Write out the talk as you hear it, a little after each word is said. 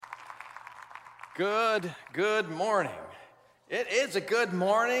Good morning. It is a good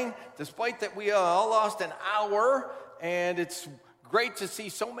morning, despite that we all lost an hour, and it's great to see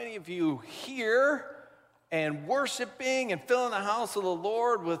so many of you here and worshiping and filling the house of the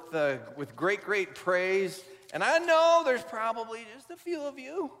Lord with great praise. And I know there's probably just a few of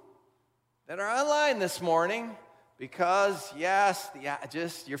you that are online this morning because,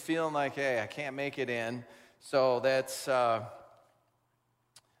 you're feeling like, hey, I can't make it in. So that's a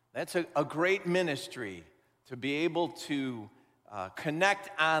great ministry to be able to connect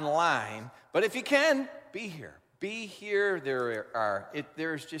online. But if you can, be here. Be here.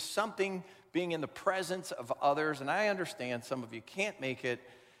 There's just something being in the presence of others. And I understand some of you can't make it.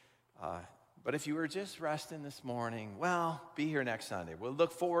 But if you were just resting this morning, well, be here next Sunday. We'll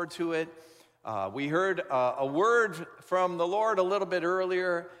look forward to it. We heard a word from the Lord a little bit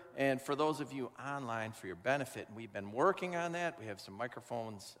earlier. And for those of you online, for your benefit, we've been working on that. We have some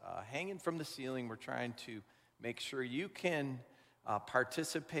microphones hanging from the ceiling. We're trying to make sure you can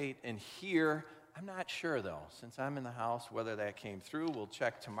participate and hear. I'm not sure, though, since I'm in the house, whether that came through. We'll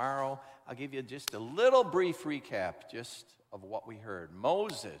check tomorrow. I'll give you just a little brief recap just of what we heard.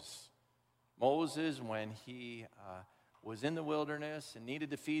 Moses, when he was in the wilderness and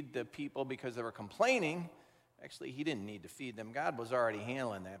needed to feed the people because they were complaining. Actually, he didn't need to feed them. God was already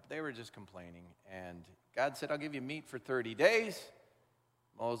handling that, but they were just complaining. And God said, I'll give you meat for 30 days.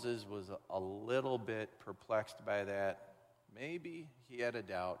 Moses was a little bit perplexed by that. Maybe he had a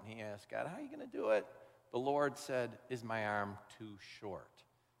doubt, and he asked God, how are you going to do it? The Lord said, is my arm too short?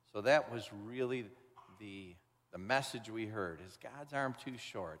 So that was really the message we heard. Is God's arm too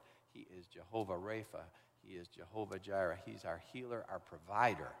short? He is Jehovah Rapha. He is Jehovah Jireh. He's our healer, our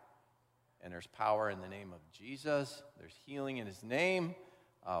provider. And there's power in the name of Jesus. There's healing in his name.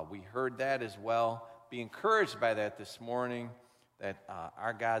 We heard that as well. Be encouraged by that this morning, that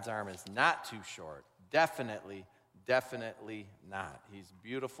our God's arm is not too short. Definitely not. He's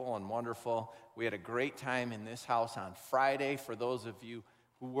beautiful and wonderful. We had a great time in this house on Friday. For those of you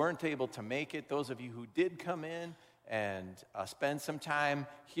who weren't able to make it, those of you who did come in and spend some time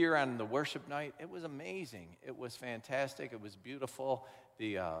here on the worship night, it was amazing. It was fantastic. It was beautiful.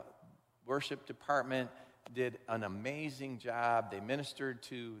 The worship department did an amazing job. They ministered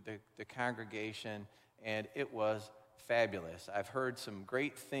to the congregation, and it was fabulous. I've heard some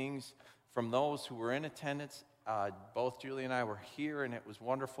great things from those who were in attendance. Both Julie and I were here, and it was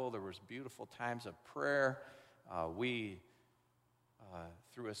wonderful. There was beautiful times of prayer.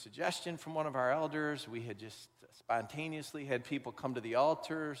 Through a suggestion from one of our elders, we had just spontaneously had people come to the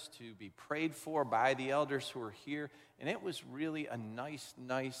altars to be prayed for by the elders who were here. And it was really a nice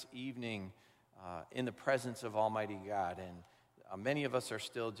evening in the presence of Almighty God. And many of us are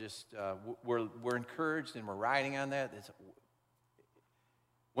still just, we're encouraged and we're riding on that.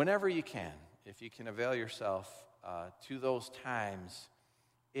 Whenever you can, if you can avail yourself to those times,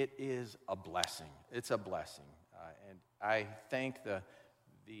 it is a blessing. It's a blessing. And I thank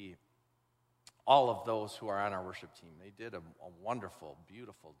all of those who are on our worship team. They did a wonderful,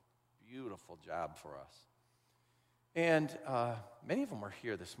 beautiful job for us. And many of them were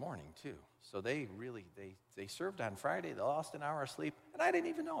here this morning, too. So they served on Friday. They lost an hour of sleep, and I didn't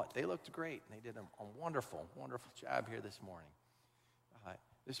even know it. They looked great, and they did a wonderful job here this morning.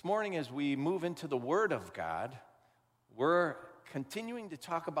 This morning, as we move into the Word of God, we're continuing to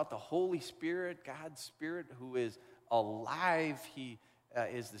talk about the Holy Spirit, God's Spirit, who is alive. He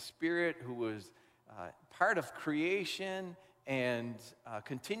is the Spirit who was part of creation and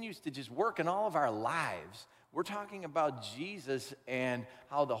continues to just work in all of our lives. We're talking about Jesus and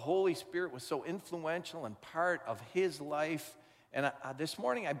how the Holy Spirit was so influential and part of his life. And this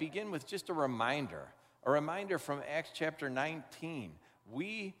morning I begin with just a reminder from Acts chapter 19.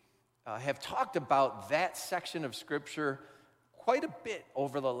 We have talked about that section of Scripture quite a bit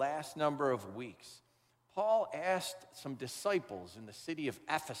over the last number of weeks. Paul asked some disciples in the city of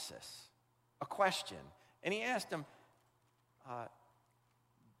Ephesus a question, and he asked them,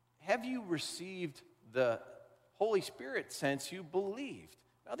 have you received the Holy Spirit since you believed?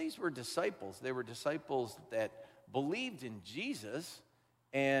 Now, these were disciples. They were disciples that believed in Jesus,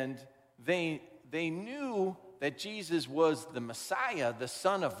 and they knew that Jesus was the Messiah, the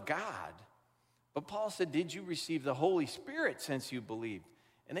Son of God. But Paul said, did you receive the Holy Spirit since you believed?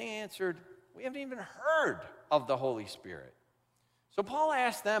 And they answered, we haven't even heard of the Holy Spirit. So Paul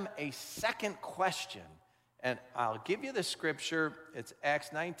asked them a second question. And I'll give you the scripture. It's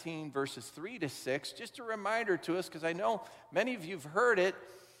Acts 19, verses 3 to 6. Just a reminder to us, because I know many of you have heard it.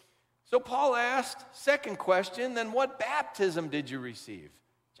 So Paul asked, second question, then what baptism did you receive?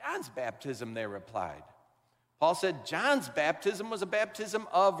 John's baptism, they replied. Paul said John's baptism was a baptism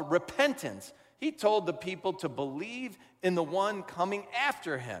of repentance. he told the people to believe in the one coming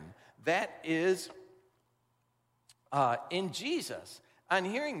after him. That is in Jesus. On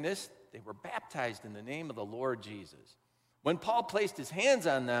hearing this, they were baptized in the name of the Lord Jesus. When Paul placed his hands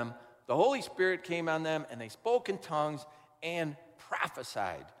on them, the Holy Spirit came on them, and they spoke in tongues and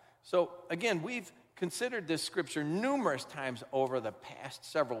prophesied. So again, we've considered this scripture numerous times over the past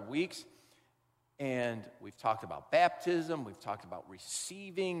several weeks. And we've talked about baptism. We've talked about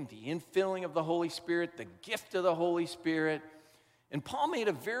receiving the infilling of the Holy Spirit, the gift of the Holy Spirit. And Paul made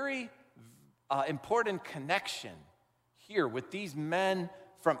a very important connection here with these men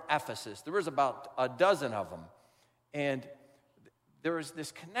from Ephesus. There was about a dozen of them. And there was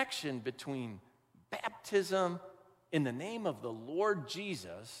this connection between baptism in the name of the Lord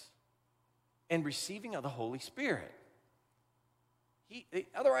Jesus and receiving of the Holy Spirit.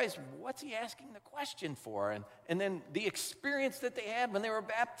 Otherwise, what's he asking the question for? And then the experience that they had when they were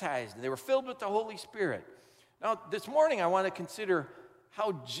baptized and they were filled with the Holy Spirit. Now, this morning I want to consider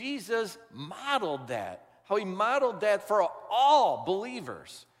how Jesus modeled that, how he modeled that for all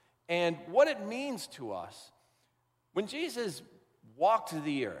believers and what it means to us. When Jesus walked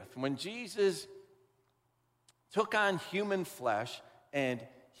the earth, when Jesus took on human flesh and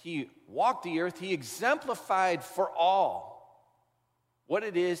he walked the earth, he exemplified for all what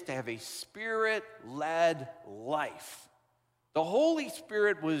it is to have a Spirit-led life. The Holy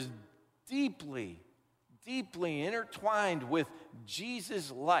Spirit was deeply, deeply intertwined with Jesus'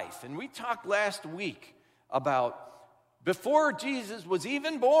 life. And we talked last week about before Jesus was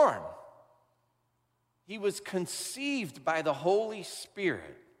even born, he was conceived by the Holy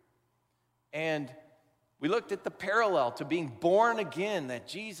Spirit. And we looked at the parallel to being born again that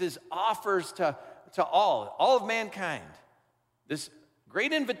Jesus offers to all of mankind. This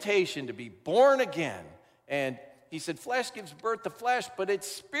great invitation to be born again. And he said, flesh gives birth to flesh, but it's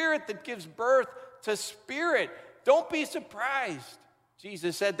spirit that gives birth to spirit. Don't be surprised,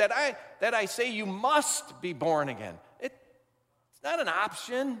 Jesus said, that I say you must be born again. It's not an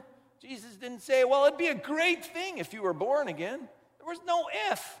option. Jesus didn't say, well, it'd be a great thing if you were born again. There was no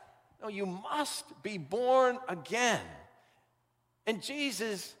if. No, you must be born again. And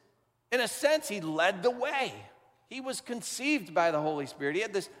Jesus, in a sense, he led the way. He was conceived by the Holy Spirit. He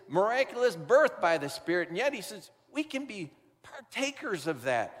had this miraculous birth by the Spirit, and yet he says, we can be partakers of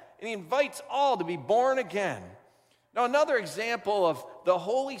that. And he invites all to be born again. Now, another example of the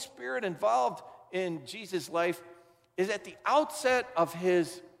Holy Spirit involved in Jesus' life is at the outset of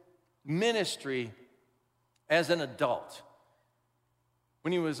his ministry as an adult.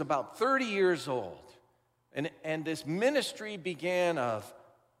 When he was about 30 years old, and this ministry began of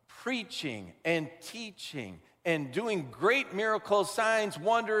preaching and teaching and doing great miracles, signs,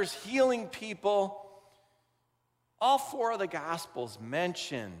 wonders, healing people. All four of the Gospels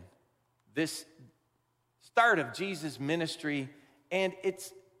mention this start of Jesus' ministry, and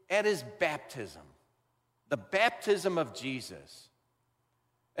it's at his baptism, the baptism of Jesus.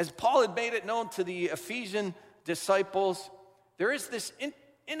 As Paul had made it known to the Ephesian disciples, there is this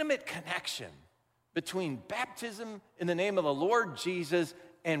intimate connection between baptism in the name of the Lord Jesus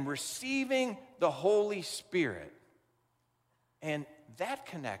and receiving the Holy Spirit. And that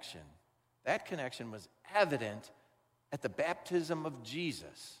connection was evident at the baptism of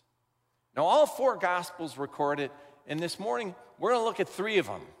Jesus. Now, all four Gospels record it, and this morning we're going to look at three of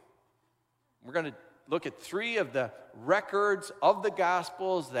them. We're going to look at three of the records of the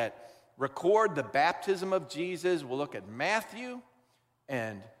Gospels that record the baptism of Jesus. We'll look at Matthew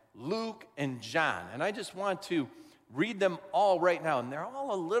and Luke and John. And I just want to read them all right now. And they're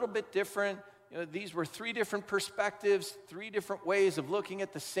all a little bit different. You know, these were three different perspectives, three different ways of looking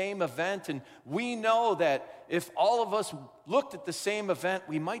at the same event. And we know that if all of us looked at the same event,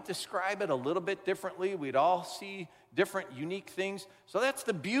 we might describe it a little bit differently. We'd all see different, unique things. So that's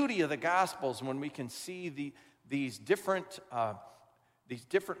the beauty of the Gospels, when we can see these different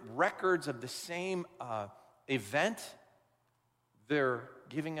records of the same event. They're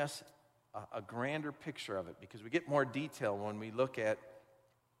giving us a grander picture of it, because we get more detail when we look at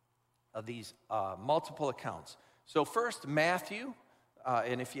these multiple accounts. So first, Matthew,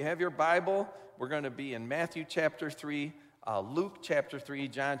 and if you have your Bible, we're going to be in Matthew chapter 3, Luke chapter 3,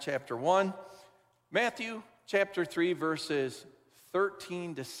 John chapter 1. Matthew chapter 3, verses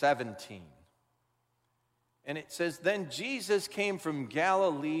 13 to 17. And it says, then Jesus came from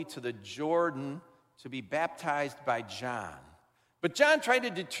Galilee to the Jordan to be baptized by John. But John tried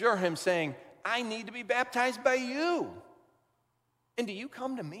to deter him, saying, I need to be baptized by you, and do you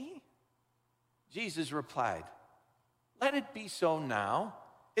come to me? Jesus replied, let it be so now.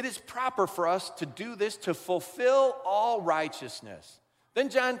 It is proper for us to do this to fulfill all righteousness. Then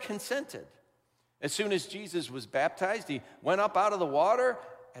John consented. As soon as Jesus was baptized, he went up out of the water.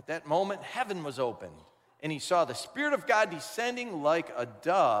 At that moment, heaven was opened, and he saw the Spirit of God descending like a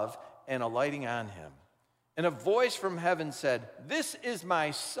dove and alighting on him. And a voice from heaven said, "This is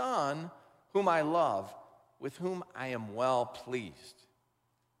my Son, whom I love, with whom I am well pleased."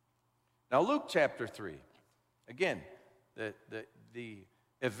 Now, Luke chapter 3. Again, the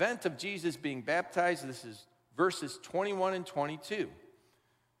event of Jesus being baptized, this is verses 21 and 22.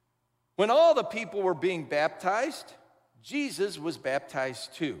 When all the people were being baptized, Jesus was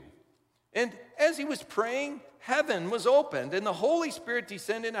baptized too. And as he was praying, heaven was opened, and the Holy Spirit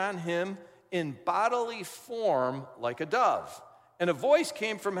descended on him in bodily form like a dove. And a voice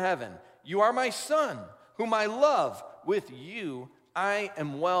came from heaven, "You are my Son, whom I love. With you I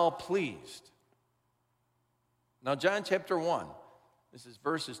am well pleased." Now, John chapter 1, this is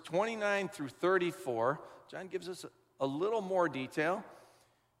verses 29 through 34. John gives us a little more detail.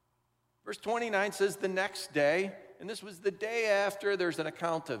 Verse 29 says, "The next day," and this was the day after, there's an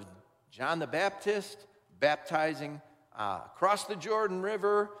account of John the Baptist baptizing across the Jordan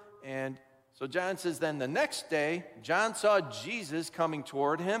River. And so John says, "Then the next day, John saw Jesus coming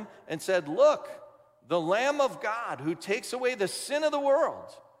toward him and said, 'Look, the Lamb of God who takes away the sin of the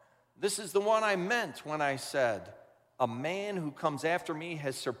world. This is the one I meant when I said, a man who comes after me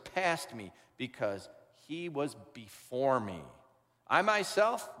has surpassed me because he was before me. I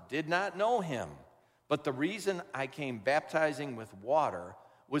myself did not know him, but the reason I came baptizing with water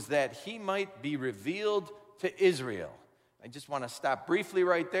was that he might be revealed to Israel.'" I just want to stop briefly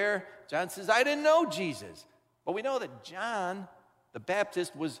right there. John says, I didn't know Jesus. But we know that John the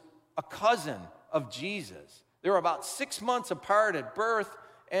Baptist was a cousin of Jesus. They were about 6 months apart at birth,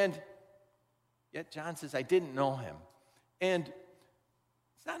 and yet John says, I didn't know him. And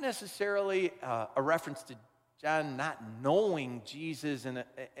it's not necessarily a reference to John not knowing Jesus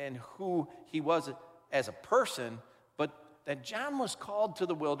and who he was as a person, but that John was called to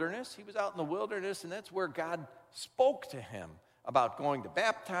the wilderness. He was out in the wilderness, and that's where God spoke to him about going to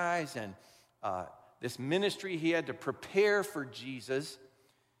baptize and this ministry he had to prepare for Jesus.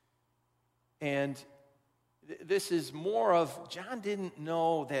 And this is more of, John didn't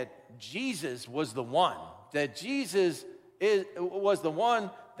know that Jesus was the one, that Jesus was the one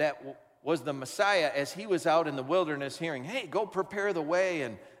that was the Messiah as he was out in the wilderness hearing, hey, go prepare the way,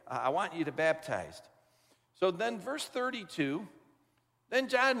 and I want you to baptize. So then verse 32, then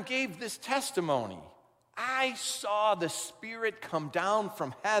John gave this testimony. I saw the Spirit come down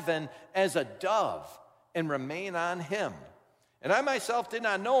from heaven as a dove and remain on him. And I myself did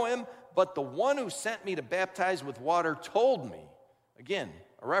not know him, but the one who sent me to baptize with water told me. Again,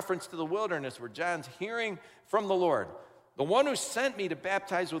 a reference to the wilderness where John's hearing from the Lord. The one who sent me to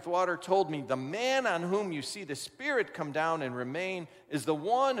baptize with water told me, the man on whom you see the Spirit come down and remain is the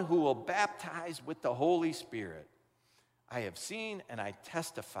one who will baptize with the Holy Spirit. I have seen and I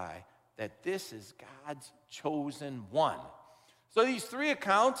testify that this is God's chosen one. So these three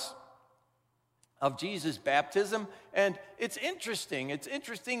accounts of Jesus' baptism, and it's interesting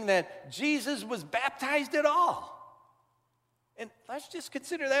that Jesus was baptized at all. And let's just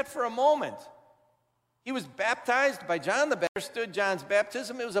consider that for a moment. He was baptized by John the Baptist. Understood John's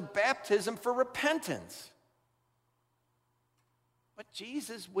baptism. It was a baptism for repentance. But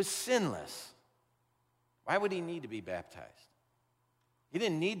Jesus was sinless. Why would he need to be baptized? He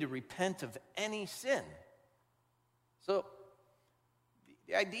didn't need to repent of any sin. So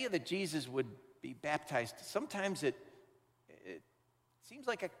the idea that Jesus would be baptized, sometimes it seems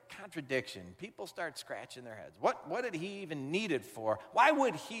like a contradiction. People start scratching their heads. What did he even need it for? Why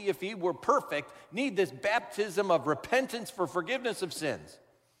would he, if he were perfect, need this baptism of repentance for forgiveness of sins?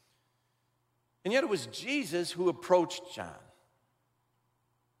 And yet it was Jesus who approached John.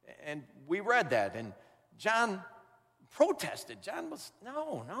 And we read that, and John protested. John was,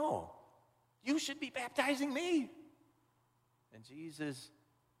 no, you should be baptizing me. And Jesus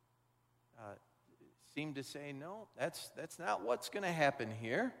seemed to say, no, that's not what's going to happen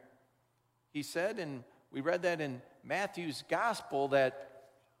here. He said, and we read that in Matthew's gospel, that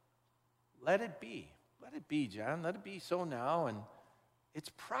let it be, John, let it be so now, and it's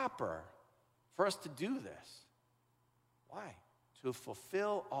proper for us to do this. Why? To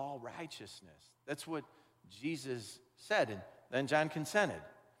fulfill all righteousness. That's what Jesus said, and then John consented.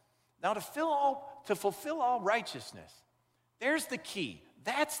 Now to fulfill all righteousness, there's the key.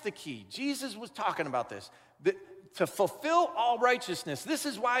 That's the key. Jesus was talking about this. To fulfill all righteousness, this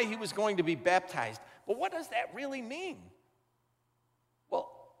is why he was going to be baptized. But what does that really mean?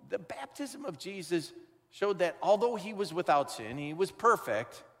 Well, the baptism of Jesus showed that although he was without sin, he was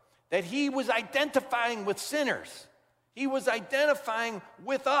perfect, that he was identifying with sinners. He was identifying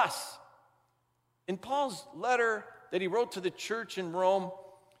with us. In Paul's letter that he wrote to the church in Rome,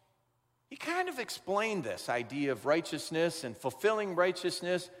 he kind of explained this idea of righteousness and fulfilling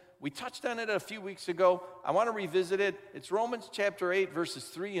righteousness. We touched on it a few weeks ago. I want to revisit it. It's Romans chapter 8, verses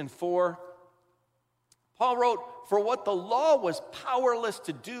 3 and 4. Paul wrote, "For what the law was powerless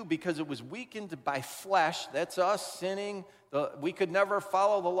to do because it was weakened by flesh," that's us sinning, we could never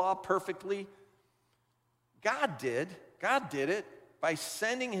follow the law perfectly. God did it by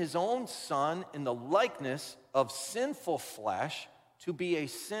sending his own Son in the likeness of sinful flesh to be a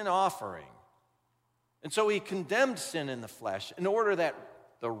sin offering. And so he condemned sin in the flesh in order that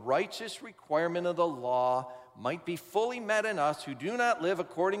the righteous requirement of the law might be fully met in us who do not live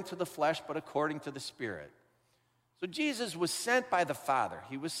according to the flesh but according to the Spirit. So Jesus was sent by the Father.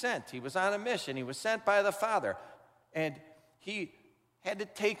 He was sent. He was on a mission. He was sent by the Father. And he had to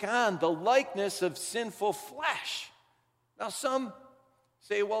take on the likeness of sinful flesh. Now some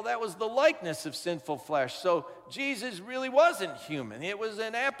say, well, that was the likeness of sinful flesh. So Jesus really wasn't human. It was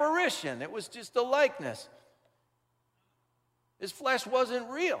an apparition. It was just a likeness. His flesh wasn't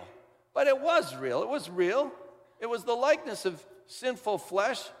real, but it was real. It was real. It was the likeness of sinful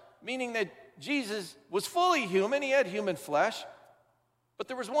flesh, meaning that Jesus was fully human. He had human flesh. But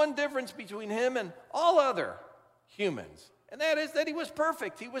there was one difference between him and all other humans, and that is that he was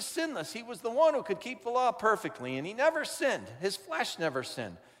perfect. He was sinless. He was the one who could keep the law perfectly, and he never sinned. His flesh never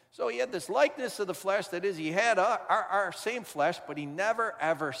sinned. So he had this likeness of the flesh, that is, he had our same flesh, but he never,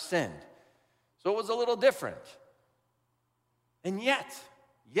 ever sinned. So it was a little different. And yet,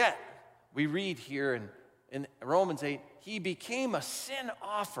 we read here in Romans 8, he became a sin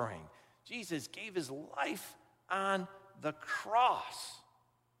offering. Jesus gave his life on the cross.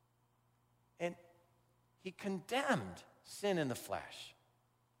 And he condemned sin in the flesh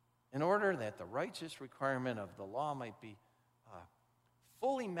in order that the righteous requirement of the law might be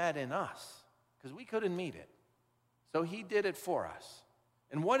fully met in us, because we couldn't meet it. So he did it for us.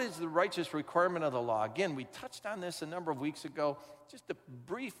 And what is the righteous requirement of the law? Again, we touched on this a number of weeks ago. Just a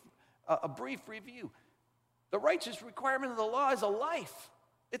brief review. The righteous requirement of the law is a life.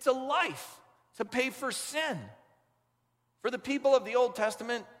 It's a life to pay for sin. For the people of the Old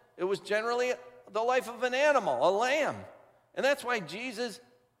Testament, it was generally the life of an animal, a lamb. And that's why Jesus,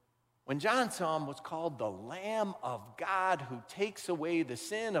 when John saw him, was called the Lamb of God who takes away the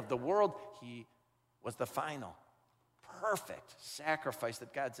sin of the world. He was the final, perfect sacrifice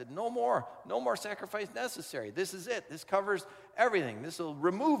that God said, no more sacrifice necessary. This is it. This covers everything. This will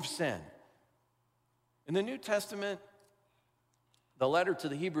remove sin. In the New Testament, the letter to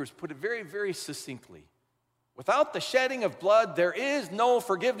the Hebrews put it very, very succinctly. Without the shedding of blood, there is no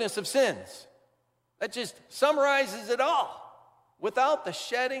forgiveness of sins. That just summarizes it all. Without the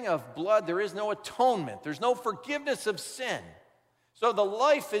shedding of blood, there is no atonement. There's no forgiveness of sin. So the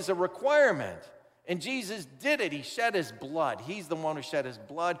life is a requirement. And Jesus did it. He shed his blood. He's the one who shed his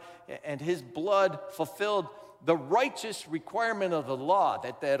blood. And his blood fulfilled the righteous requirement of the law,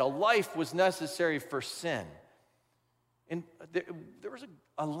 that a life was necessary for sin. And there was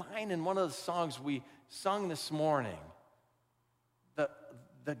a line in one of the songs we sung this morning.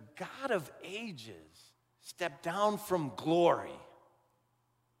 The God of ages stepped down from glory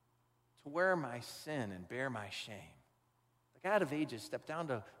to wear my sin and bear my shame. The God of ages stepped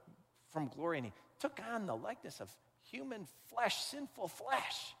down from glory, and he took on the likeness of human flesh, sinful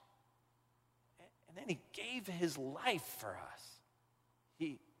flesh. And then he gave his life for us.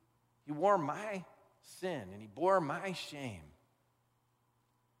 He wore my sin, and he bore my shame.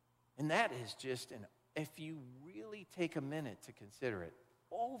 And that is just, if you really take a minute to consider it,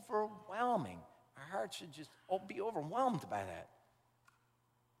 overwhelming. Our hearts should just be overwhelmed by that.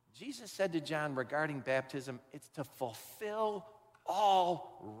 Jesus said to John regarding baptism, it's to fulfill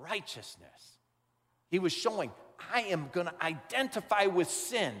all righteousness. He was showing, I am going to identify with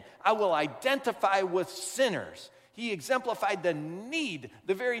sin. I will identify with sinners. He exemplified the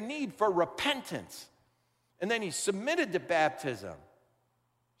very need for repentance. And then he submitted to baptism,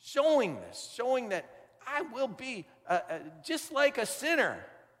 showing that I will be just like a sinner.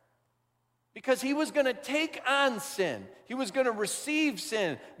 Because he was going to take on sin. He was going to receive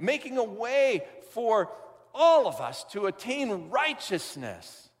sin, making a way for all of us to attain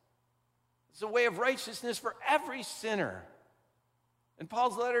righteousness. It's a way of righteousness for every sinner. In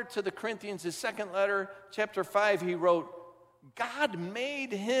Paul's letter to the Corinthians, his second letter, chapter 5, he wrote, God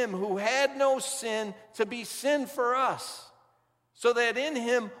made him who had no sin to be sin for us, so that in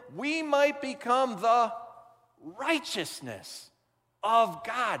him we might become the righteousness of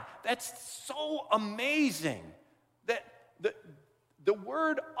God. That's so amazing that the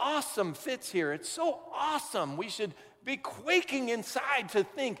word awesome fits here. It's so awesome. We should be quaking inside to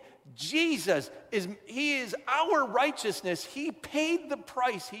think Jesus he is our righteousness. He paid the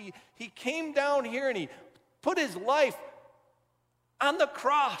price. He came down here and he put his life on the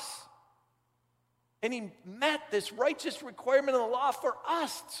cross. And he met this righteous requirement of the law for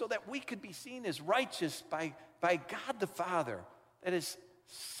us so that we could be seen as righteous by God the Father. That is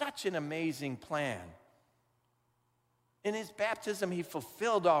such an amazing plan. In his baptism, he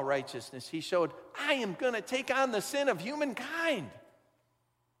fulfilled all righteousness. He showed, I am going to take on the sin of humankind.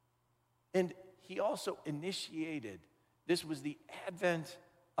 And he also initiated, this was the advent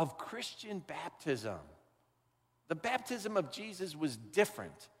of Christian baptism. The baptism of Jesus was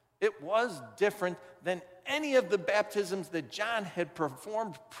different. It was different than any of the baptisms that John had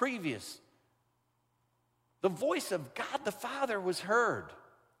performed previous. The voice of God the Father was heard.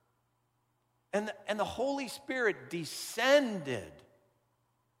 And the Holy Spirit descended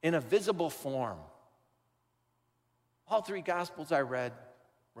in a visible form. All three Gospels I read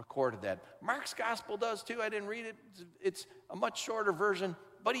recorded that. Mark's Gospel does too. I didn't read it. It's a much shorter version.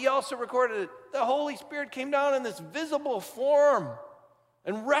 But he also recorded it. The Holy Spirit came down in this visible form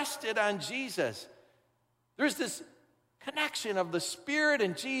and rested on Jesus. There's this connection of the Spirit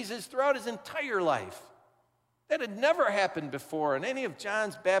and Jesus throughout his entire life. That had never happened before in any of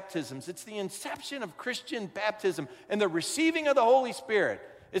John's baptisms. It's the inception of Christian baptism and the receiving of the Holy Spirit.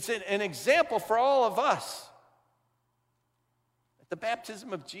 It's an example for all of us. At the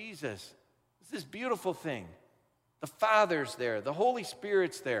baptism of Jesus, it's this beautiful thing. The Father's there. The Holy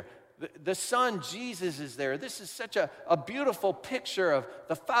Spirit's there. The Son, Jesus, is there. This is such a beautiful picture of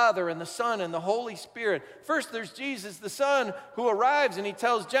the Father and the Son and the Holy Spirit. First, there's Jesus, the Son, who arrives and he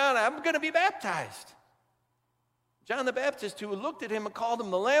tells John, I'm going to be baptized. John the Baptist, who looked at him and called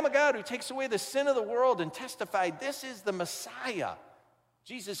him the Lamb of God who takes away the sin of the world, and testified, this is the Messiah.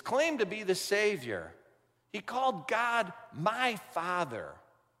 Jesus claimed to be the Savior. He called God my Father.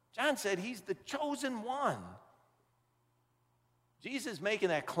 John said he's the chosen one. Jesus making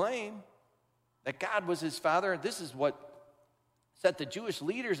that claim that God was his Father, this is what set the Jewish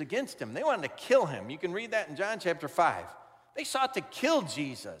leaders against him. They wanted to kill him. You can read that in John chapter 5. They sought to kill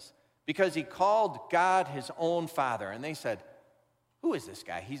Jesus because he called God his own Father. And they said, who is this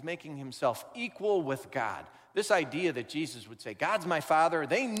guy? He's making himself equal with God. This idea that Jesus would say, God's my Father,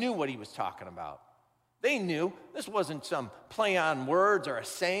 they knew what he was talking about. They knew. This wasn't some play on words or a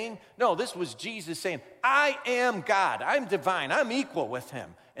saying. No, this was Jesus saying, I am God. I'm divine. I'm equal with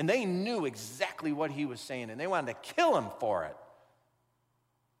him. And they knew exactly what he was saying, and they wanted to kill him for it.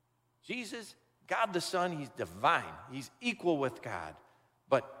 Jesus, God the Son, he's divine. He's equal with God.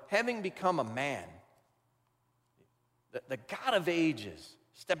 But having become a man, the God of ages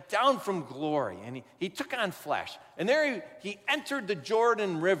stepped down from glory, and he took on flesh. And there he entered the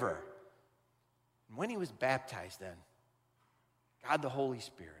Jordan River. And when he was baptized then, God the Holy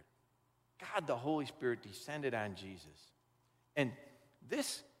Spirit descended on Jesus. And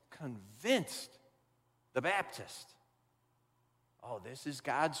this convinced the Baptist, oh, this is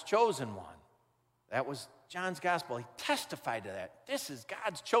God's chosen one. That was John's gospel. He testified to that. This is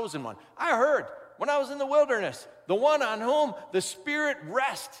God's chosen one. I heard when I was in the wilderness, the one on whom the Spirit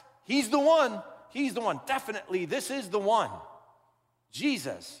rests. He's the one. He's the one. Definitely, this is the one.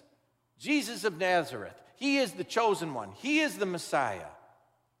 Jesus of Nazareth. He is the chosen one. He is the Messiah.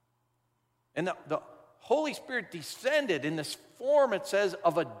 And the Holy Spirit descended in this form, it says,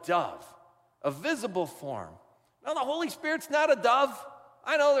 of a dove, a visible form. Now, the Holy Spirit's not a dove.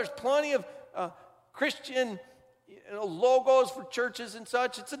 I know there's plenty of Christian logos for churches and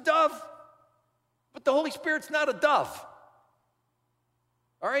such. It's a dove. But the Holy Spirit's not a dove.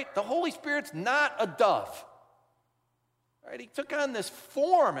 All right? The Holy Spirit's not a dove. All right? He took on this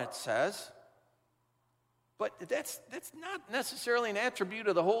form, it says. But that's not necessarily an attribute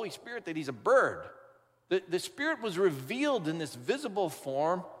of the Holy Spirit that he's a bird. The Spirit was revealed in this visible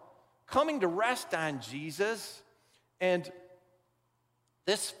form, coming to rest on Jesus. And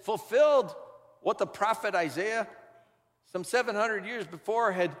this fulfilled what the prophet Isaiah, some 700 years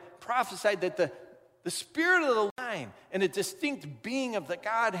before, had prophesied, that the spirit of the line and a distinct being of the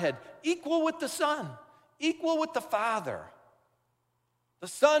Godhead, equal with the Son, equal with the Father. The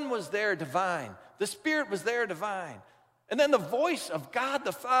Son was there divine. The Spirit was there divine. And then the voice of God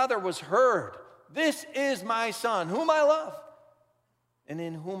the Father was heard. This is my Son, whom I love, and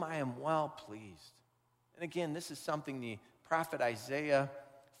in whom I am well pleased. And again, this is something the prophet Isaiah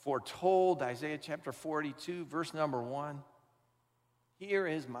foretold, Isaiah chapter 42, verse number 1. Here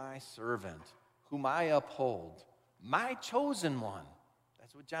is my servant, whom I uphold, my chosen one.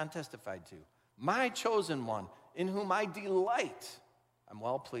 That's what John testified to. My chosen one, in whom I delight. I'm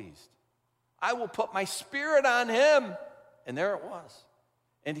well pleased. I will put my Spirit on him. And there it was.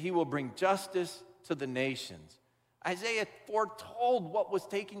 And he will bring justice to the nations. Isaiah foretold what was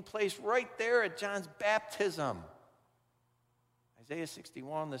taking place right there at John's baptism. Isaiah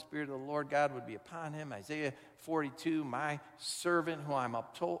 61, the Spirit of the Lord God would be upon him. Isaiah 42, my servant whom I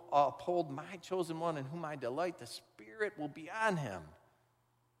uphold, my chosen one in whom I delight, the Spirit will be on him.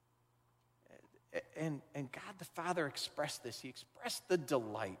 And God the Father expressed this. He expressed the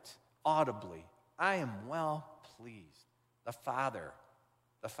delight audibly. I am well pleased. The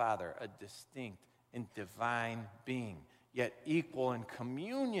Father, a distinct and divine being, yet equal in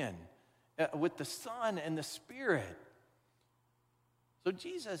communion with the Son and the Spirit. So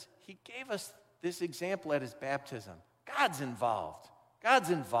Jesus, he gave us this example at his baptism. God's involved. God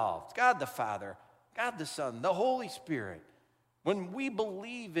the Father, God the Son, the Holy Spirit. When we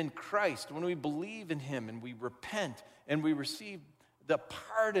believe in Christ, when we believe in him and we repent and we receive the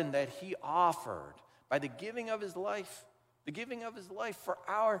pardon that he offered by the giving of his life for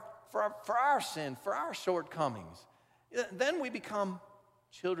our sin, for our shortcomings, then we become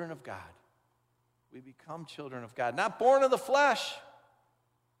children of God. We become children of God, not born of the flesh,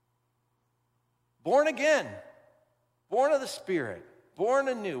 born again, born of the Spirit, born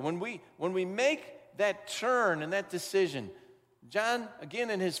anew. When we make that turn and that decision, John, again,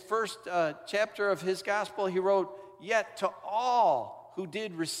 in his first chapter of his gospel, he wrote, yet to all who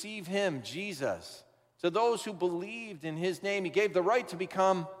did receive him, Jesus, to those who believed in his name, he gave the right to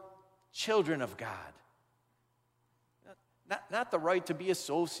become children of God. Not the right to be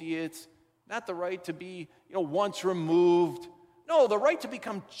associates, not the right to be, once removed. No, the right to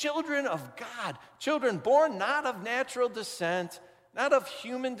become children of God. Children born not of natural descent, not of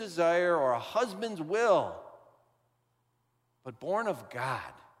human desire or a husband's will, but born of God,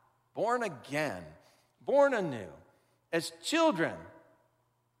 born again, born anew, as children.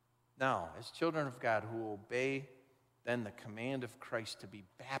 Now, as children of God who obey then the command of Christ to be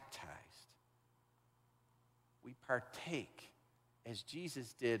baptized, we partake, as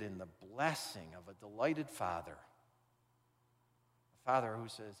Jesus did, in the blessing of a delighted Father. A Father who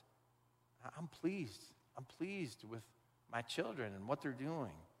says, I'm pleased with my children and what they're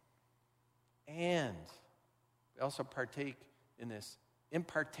doing. And we also partake in this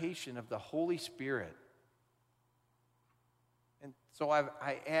impartation of the Holy Spirit. And so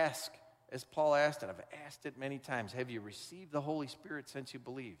I ask, as Paul asked it, I've asked it many times, have you received the Holy Spirit since you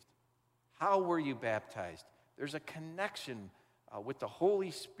believed? How were you baptized? There's a connection with the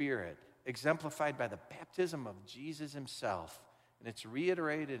Holy Spirit exemplified by the baptism of Jesus himself. And it's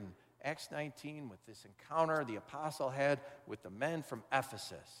reiterated in Acts 19 with this encounter the apostle had with the men from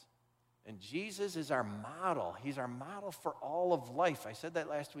Ephesus. And Jesus is our model. He's our model for all of life. I said that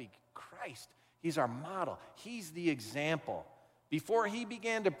last week. Christ, he's our model. He's the example. Before he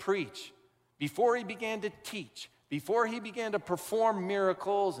began to preach, before he began to teach, before he began to perform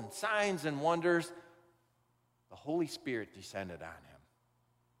miracles and signs and wonders, the Holy Spirit descended on him.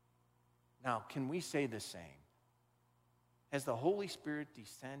 Now, can we say the same? Has the Holy Spirit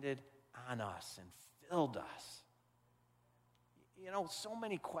descended on us and filled us? So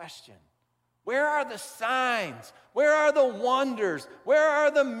many questions. Where are the signs? Where are the wonders? Where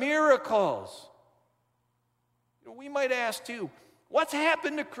are the miracles? We might ask too, what's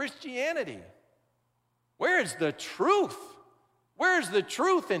happened to Christianity? Where is the truth? Where is the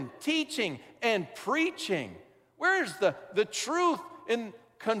truth in teaching and preaching? Where is the truth in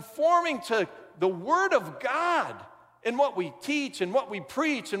conforming to the Word of God in what we teach and what we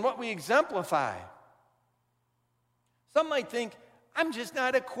preach and what we exemplify? Some might think, I'm just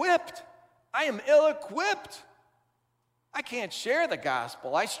not equipped. I am ill-equipped. I can't share the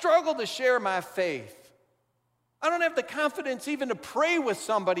gospel. I struggle to share my faith. I don't have the confidence even to pray with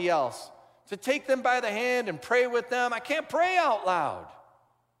somebody else, to take them by the hand and pray with them. I can't pray out loud.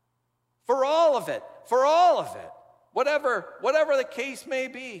 For all of it, whatever the case may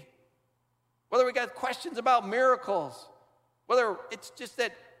be. Whether we got questions about miracles, whether it's just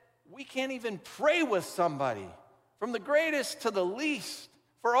that we can't even pray with somebody, from the greatest to the least,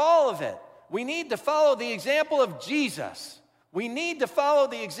 for all of it. We need to follow the example of Jesus. We need to follow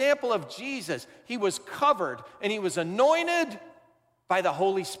the example of Jesus. He was covered and he was anointed by the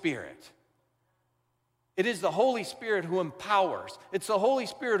Holy Spirit. It is the Holy Spirit who empowers. It's the Holy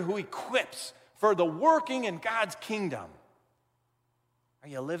Spirit who equips for the working in God's kingdom. Are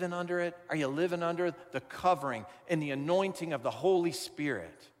you living under it? Are you living under the covering and the anointing of the Holy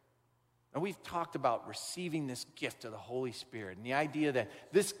Spirit? And we've talked about receiving this gift of the Holy Spirit and the idea that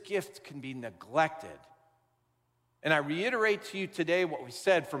this gift can be neglected. And I reiterate to you today what we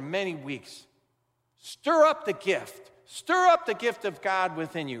said for many weeks. Stir up the gift. Stir up the gift of God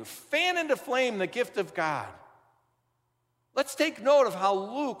within you. Fan into flame the gift of God. Let's take note of how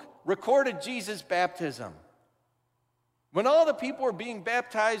Luke recorded Jesus' baptism. When all the people were being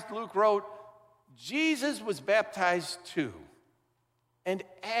baptized, Luke wrote, Jesus was baptized too. And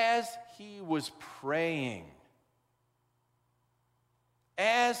as he was praying,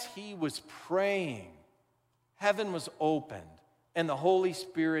 heaven was opened and the Holy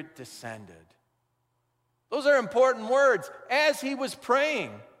Spirit descended. Those are important words. As he was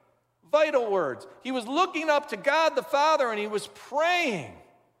praying, vital words. He was looking up to God the Father and he was praying.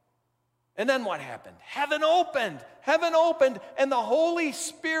 And then what happened? Heaven opened, and the Holy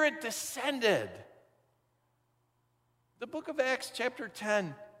Spirit descended. The book of Acts, chapter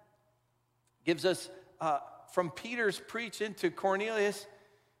 10, gives us, from Peter's preach into Cornelius,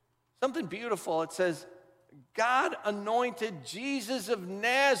 something beautiful. It says, God anointed Jesus of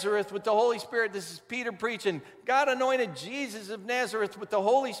Nazareth with the Holy Spirit. This is Peter preaching. God anointed Jesus of Nazareth with the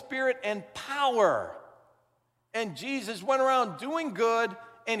Holy Spirit and power. And Jesus went around doing good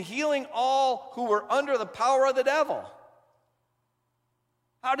and healing all who were under the power of the devil.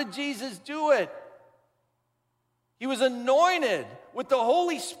 How did Jesus do it? He was anointed with the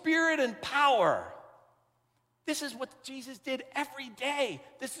Holy Spirit and power. This is what Jesus did every day.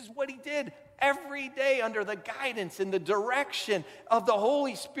 This is what he did every day under the guidance and the direction of the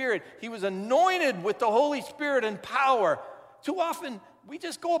Holy Spirit. He was anointed with the Holy Spirit and power. Too often, we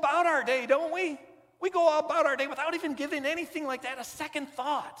just go about our day, don't we? We go about our day without even giving anything like that a second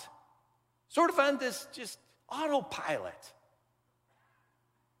thought. Sort of on this just autopilot.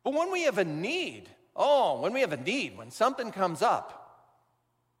 But when we have a need, when something comes up,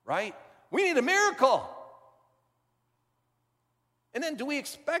 right? We need a miracle. And then do we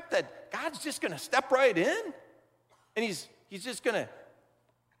expect that God's just going to step right in? And he's just going to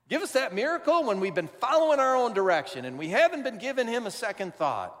give us that miracle when we've been following our own direction and we haven't been giving him a second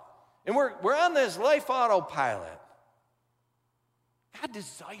thought. And we're on this life autopilot. God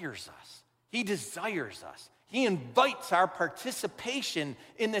desires us. He desires us. He invites our participation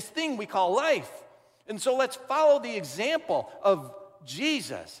in this thing we call life. And so let's follow the example of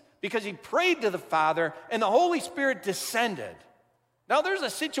Jesus, because he prayed to the Father and the Holy Spirit descended. Now there's a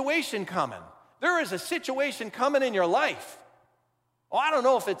situation coming. There is a situation coming in your life. Oh, I don't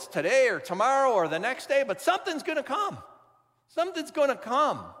know if it's today or tomorrow or the next day, but something's going to come. Something's going to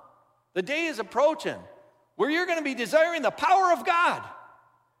come. The day is approaching where you're going to be desiring the power of God.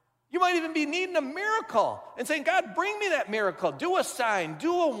 You might even be needing a miracle and saying, God, bring me that miracle. Do a sign,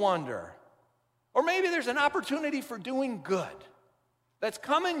 do a wonder. Or maybe there's an opportunity for doing good that's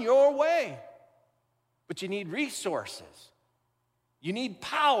coming your way. But you need resources. You need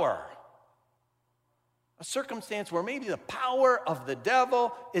power. A circumstance where maybe the power of the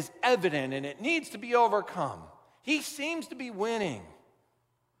devil is evident and it needs to be overcome. He seems to be winning.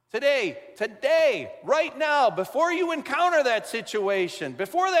 Today, right now, before you encounter that situation,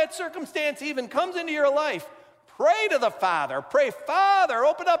 before that circumstance even comes into your life, pray to the Father. Pray, Father,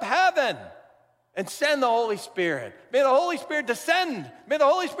 open up heaven and send the Holy Spirit. May the Holy Spirit descend. May the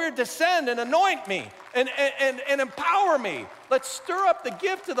Holy Spirit descend and anoint me and empower me. Let's stir up the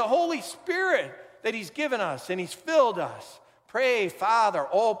gift of the Holy Spirit that he's given us and he's filled us. Pray, Father,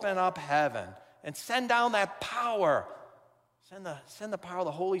 open up heaven and send down that power. Send the power of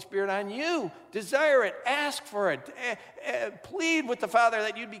the Holy Spirit on you. Desire it. Ask for it. Plead with the Father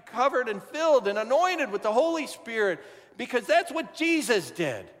that you'd be covered and filled and anointed with the Holy Spirit, because that's what Jesus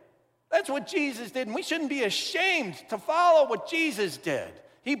did. That's what Jesus did, and we shouldn't be ashamed to follow what Jesus did.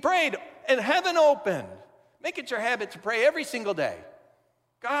 He prayed, and heaven opened. Make it your habit to pray every single day.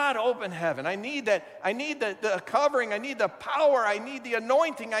 God, open heaven. I need that. I need the covering. I need the power. I need the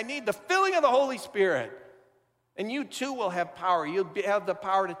anointing. I need the filling of the Holy Spirit. And you too will have power. You'll have the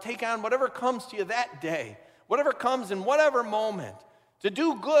power to take on whatever comes to you that day, whatever comes in whatever moment, to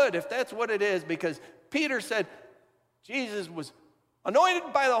do good if that's what it is, because Peter said Jesus was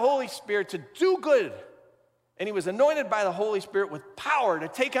anointed by the Holy Spirit to do good. And he was anointed by the Holy Spirit with power to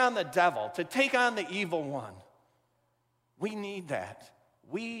take on the devil, to take on the evil one. We need that.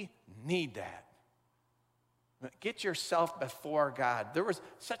 We need that. Get yourself before God. There was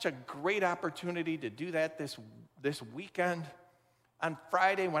such a great opportunity to do that this weekend. On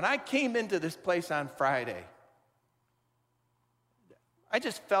Friday, when I came into this place on Friday, I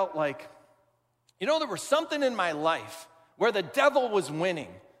just felt like, there was something in my life where the devil was winning.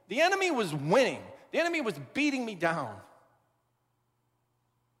 The enemy was winning. The enemy was beating me down.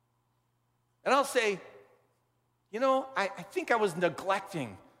 And I'll say, I think I was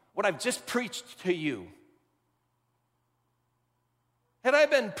neglecting what I've just preached to you. Had I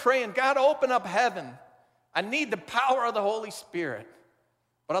been praying, God, open up heaven, I need the power of the Holy Spirit.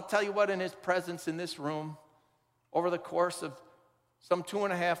 But I'll tell you what, in his presence in this room, over the course of some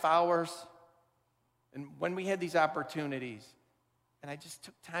 2.5 hours, and when we had these opportunities, and I just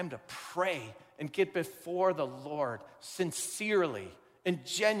took time to pray and get before the Lord sincerely and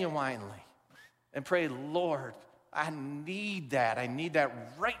genuinely and pray, Lord, I need that. I need that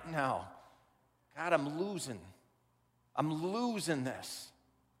right now. God, I'm losing this.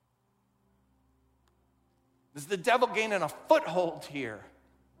 Is the devil gaining a foothold here?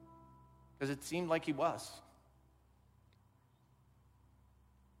 Because it seemed like he was.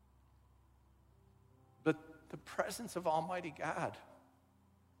 But the presence of Almighty God,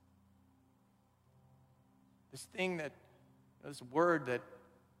 this thing that, this word that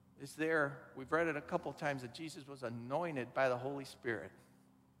is there, we've read it a couple times, that Jesus was anointed by the Holy Spirit.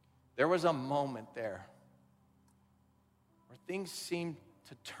 There was a moment there where things seemed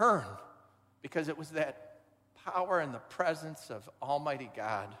to turn because it was that power and the presence of Almighty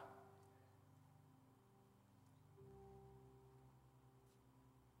God.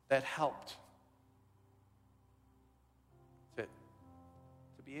 That helped to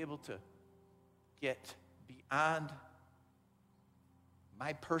be able to get beyond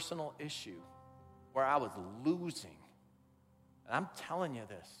my personal issue where I was losing. And I'm telling you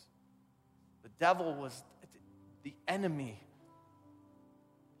this, the devil was the enemy.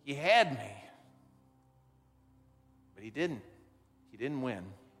 He had me. But he didn't. He didn't win.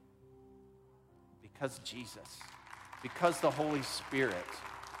 Because Jesus. Because the Holy Spirit.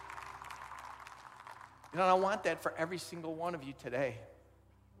 You know, and I want that for every single one of you today.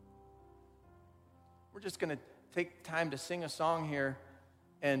 We're just going to take time to sing a song here.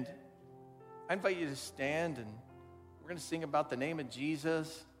 And I invite you to stand, and we're going to sing about the name of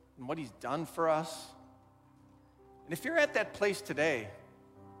Jesus and what he's done for us. And if you're at that place today,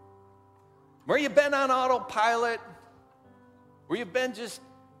 where you've been on autopilot, where you've been just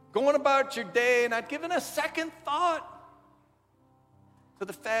going about your day and not giving a second thought to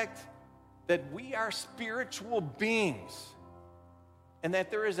the fact that we are spiritual beings and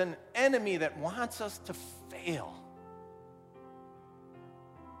that there is an enemy that wants us to fail.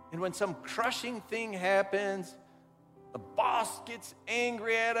 And when some crushing thing happens, the boss gets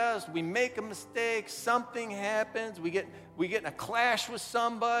angry at us, we make a mistake, something happens, we get in a clash with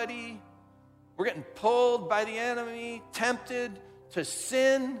somebody, we're getting pulled by the enemy, tempted to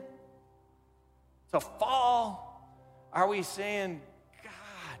sin, to fall. Are we saying,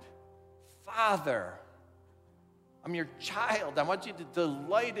 God, Father, I'm your child, I want you to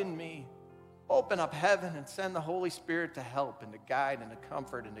delight in me. Open up heaven and send the Holy Spirit to help and to guide and to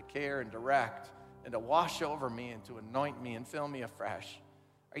comfort and to care and direct and to wash over me and to anoint me and fill me afresh.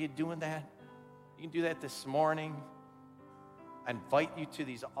 Are you doing that? You can do that this morning. I invite you to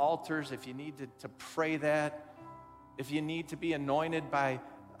these altars if you need to pray that. If you need to be anointed by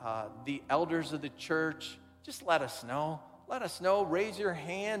the elders of the church, just let us know. Let us know. Raise your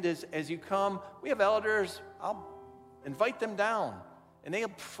hand as you come. We have elders. I'll invite them down, and they'll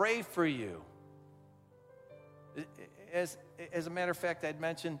pray for you. As a matter of fact, I'd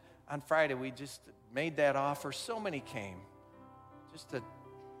mentioned on Friday, we just made that offer. So many came just to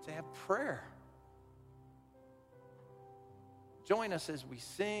have prayer. Join us as we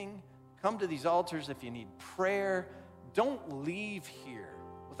sing. Come to these altars if you need prayer. Don't leave here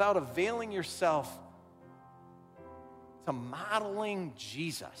without availing yourself to modeling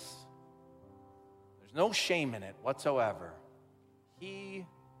Jesus. There's no shame in it whatsoever. He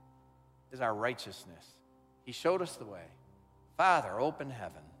is our righteousness. He showed us the way. Father, open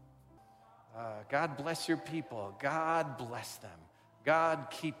heaven. God bless your people. God bless them. God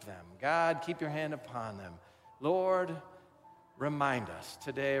keep them. God keep your hand upon them. Lord, remind us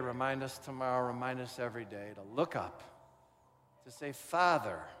today, remind us tomorrow, remind us every day to look up, to say,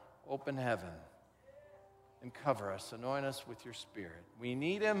 Father, open heaven and cover us. Anoint us with your Spirit. We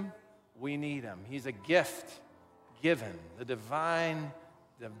need him. We need him. He's a gift given, the divine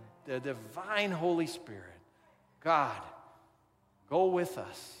Holy Spirit. God, go with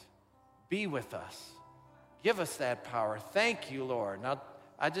us. Be with us. Give us that power. Thank you, Lord. Now,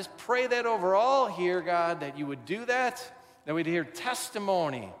 I just pray that over all here, God, that you would do that we'd hear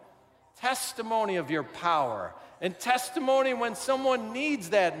testimony of your power, and testimony when someone needs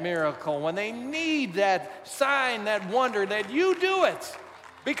that miracle, when they need that sign, that wonder, that you do it,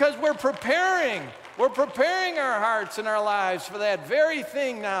 because we're preparing our hearts and our lives for that very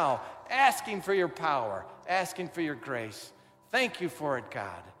thing now, asking for your power, asking for your grace. Thank you for it,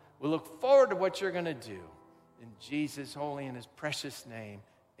 God. We look forward to what you're going to do. In Jesus' holy and his precious name,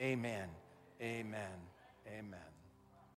 amen, amen, amen.